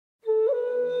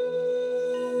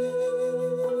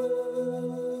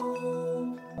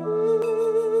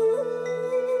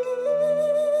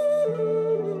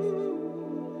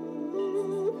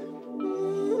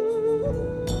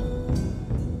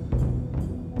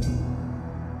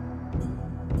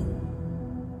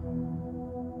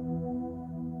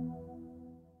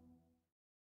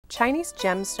Chinese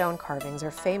gemstone carvings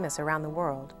are famous around the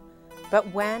world, but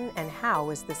when and how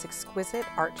was this exquisite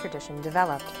art tradition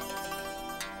developed?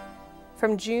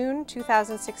 From June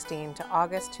 2016 to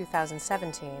August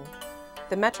 2017,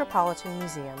 the Metropolitan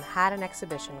Museum had an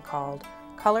exhibition called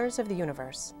Colors of the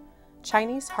Universe,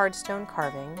 Chinese Hardstone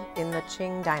Carving in the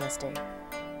Qing Dynasty.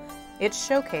 It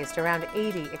showcased around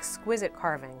 80 exquisite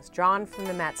carvings drawn from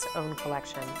the Met's own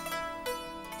collection.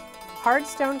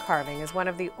 Hardstone carving is one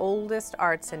of the oldest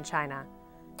arts in China,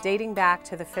 dating back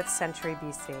to the 5th century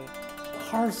BC.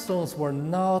 Hardstones were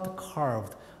not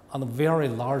carved on a very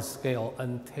large scale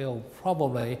until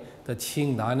probably the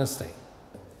Qing Dynasty.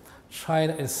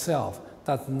 China itself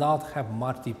does not have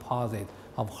much deposit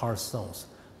of hardstones.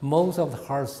 Most of the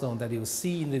hardstones that you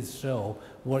see in this show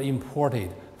were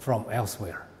imported from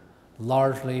elsewhere,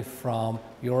 largely from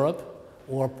Europe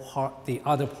or the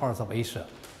other parts of Asia,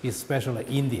 especially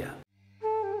India.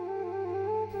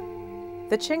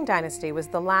 The Qing Dynasty was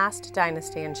the last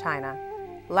dynasty in China,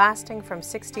 lasting from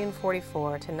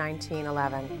 1644 to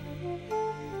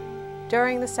 1911.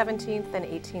 During the 17th and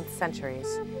 18th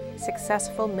centuries,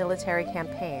 successful military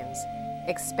campaigns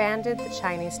expanded the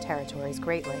Chinese territories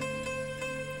greatly.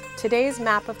 Today's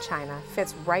map of China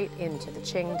fits right into the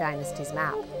Qing Dynasty's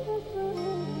map.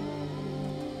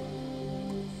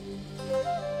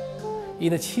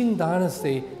 In the Qing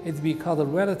Dynasty, it's because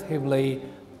of relatively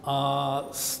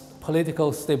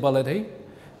political stability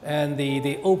and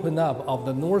the open up of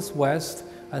the northwest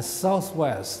and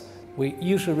southwest. We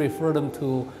usually refer them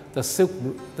to the Silk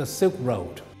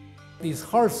Road. These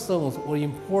hardstones were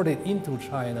imported into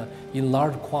China in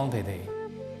large quantity.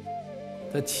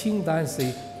 The Qing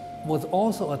Dynasty was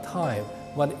also a time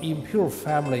when the imperial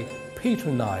family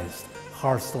patronized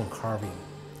hardstone carving.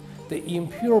 The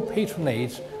imperial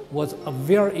patronage was a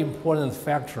very important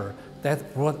factor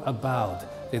that brought about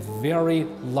this very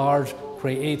large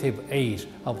creative age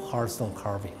of hardstone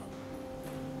carving.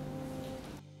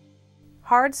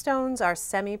 Hardstones are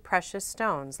semi-precious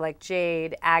stones like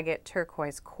jade, agate,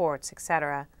 turquoise, quartz,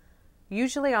 etc.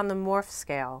 Usually on the morph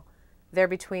scale, they're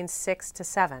between 6 to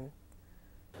 7.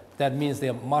 That means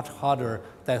they're much harder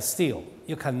than steel.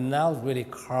 You cannot really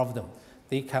carve them.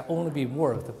 They can only be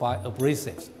worked by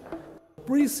abrasives.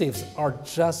 Abrasives are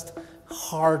just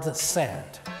hard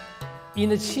sand. In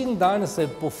the Qing Dynasty,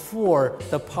 before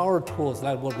the power tools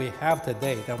like what we have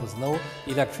today, there was no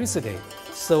electricity.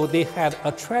 So they had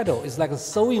a treadle. It's like a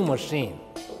sewing machine.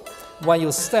 When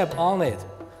you step on it,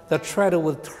 the treadle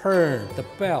would turn the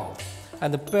belt,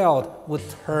 and the belt would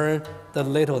turn the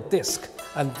little disc,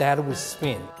 and that would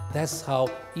spin. That's how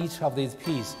each of these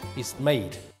pieces is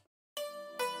made.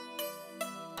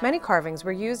 Many carvings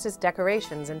were used as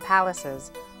decorations in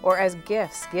palaces or as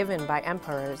gifts given by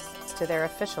emperors to their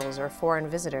officials or foreign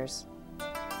visitors.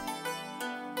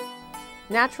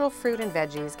 Natural fruit and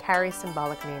veggies carry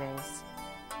symbolic meanings.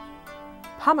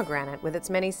 Pomegranate, with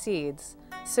its many seeds,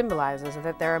 symbolizes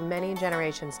that there are many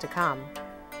generations to come.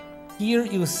 Here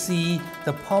you see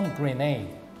the pomegranate.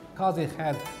 Because it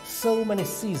had so many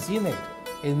seeds in it,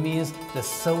 it means there's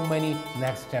so many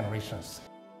next generations.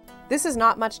 This is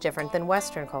not much different than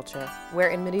Western culture, where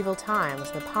in medieval times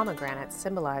the pomegranate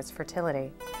symbolized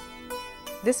fertility.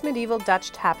 This medieval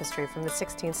Dutch tapestry from the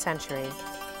 16th century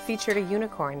featured a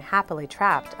unicorn happily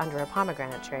trapped under a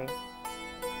pomegranate tree.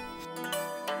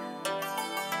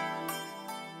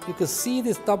 You can see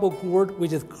this double gourd,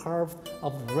 which is carved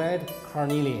of red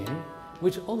carnelian,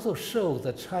 which also shows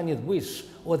the Chinese wish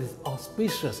or this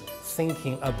auspicious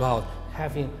thinking about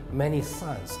having many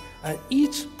sons. And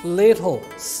each little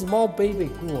small baby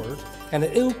gourd, and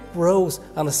it grows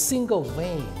on a single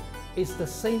vein. It's the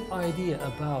same idea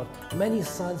about many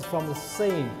sons from the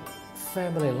same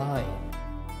family line.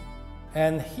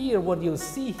 And here, what you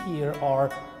see here are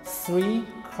 3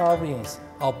 carvings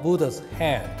of Buddha's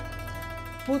hand.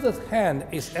 Buddha's hand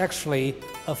is actually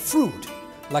a fruit,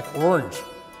 like orange,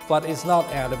 but it's not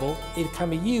edible. It can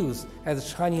be used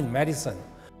as Chinese medicine.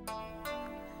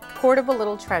 Portable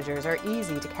little treasures are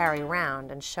easy to carry around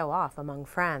and show off among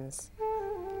friends.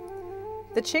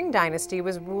 The Qing Dynasty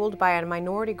was ruled by a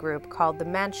minority group called the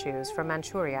Manchus from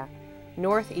Manchuria,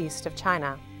 northeast of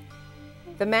China.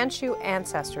 The Manchu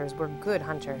ancestors were good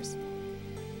hunters.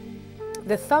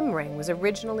 The thumb ring was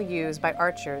originally used by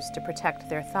archers to protect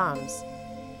their thumbs,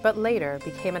 but later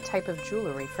became a type of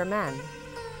jewelry for men.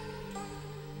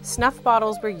 Snuff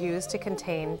bottles were used to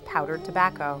contain powdered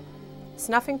tobacco.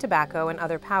 Snuffing tobacco and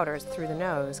other powders through the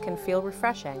nose can feel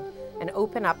refreshing and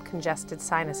open up congested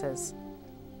sinuses.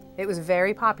 It was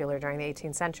very popular during the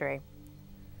 18th century.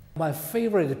 My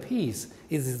favorite piece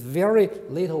is this very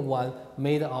little one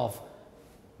made of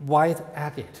white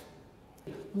agate.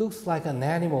 looks like an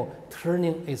animal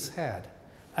turning its head.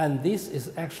 And this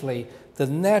is actually the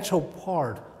natural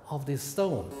part of this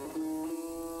stone.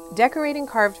 Decorating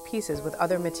carved pieces with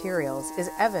other materials is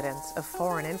evidence of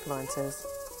foreign influences.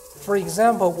 For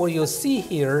example, what you see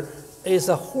here is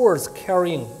a horse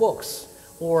carrying books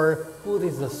or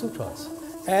Buddhist sutras,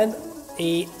 and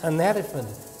an elephant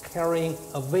carrying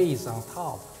a vase on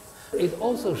top. It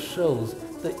also shows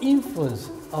the influence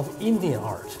of Indian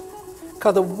art.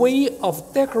 Because the way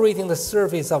of decorating the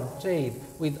surface of jade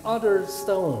with other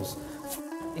stones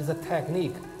is a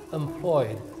technique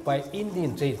employed by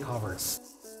Indian jade carvers.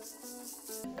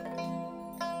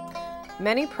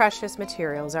 Many precious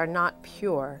materials are not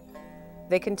pure.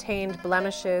 They contained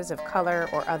blemishes of color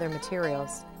or other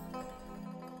materials.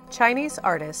 Chinese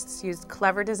artists used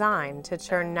clever design to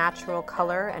turn natural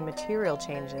color and material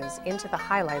changes into the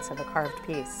highlights of a carved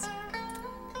piece.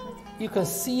 You can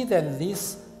see that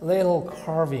this little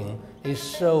carving, it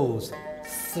shows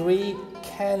 3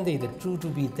 candid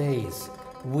jujube days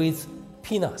with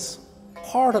peanuts.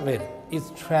 Part of it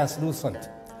is translucent,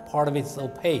 part of it is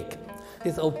opaque.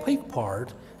 This opaque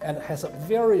part and has a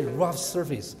very rough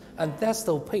surface, and that's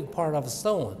the opaque part of the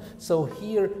stone. So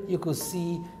here you could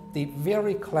see the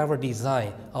very clever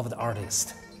design of the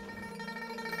artist.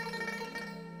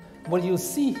 What you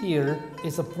see here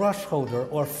is a brush holder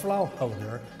or flower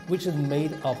holder, which is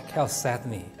made of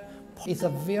chalcedony. It's a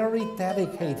very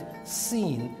delicate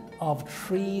scene of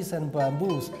trees and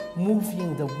bamboos moving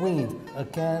in the wind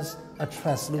against a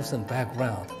translucent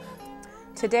background.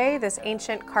 Today, this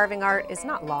ancient carving art is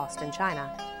not lost in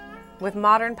China. With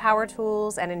modern power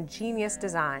tools and ingenious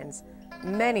designs,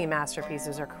 many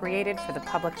masterpieces are created for the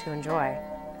public to enjoy.